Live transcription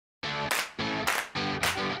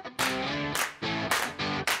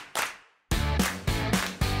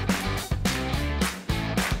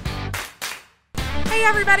Hey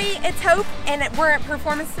everybody, it's Hope and we're at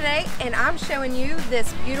Performance today and I'm showing you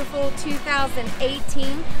this beautiful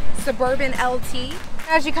 2018 Suburban LT.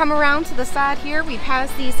 As you come around to the side here, we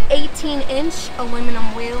pass these 18-inch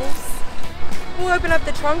aluminum wheels. We'll open up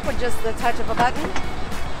the trunk with just the touch of a button.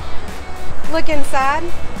 Look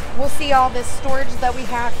inside, we'll see all this storage that we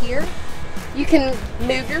have here. You can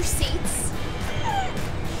move your seats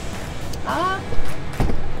up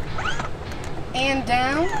and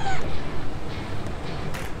down.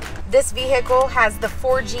 This vehicle has the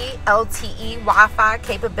 4G LTE Wi-Fi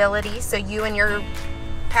capability, so you and your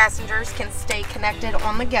passengers can stay connected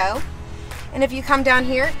on the go. And if you come down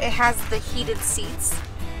here, it has the heated seats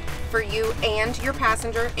for you and your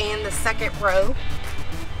passenger and the second row.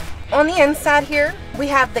 On the inside here, we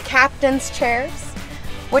have the captain's chairs,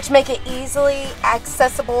 which make it easily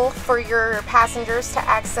accessible for your passengers to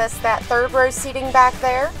access that third row seating back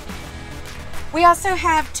there. We also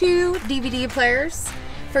have two DVD players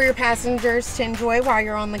for your passengers to enjoy while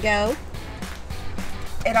you're on the go.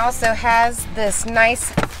 It also has this nice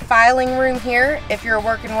filing room here if you're a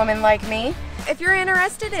working woman like me. If you're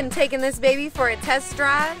interested in taking this baby for a test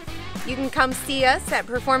drive, you can come see us at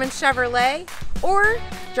Performance Chevrolet or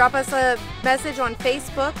drop us a message on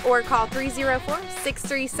Facebook or call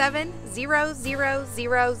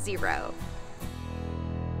 304-637-0000.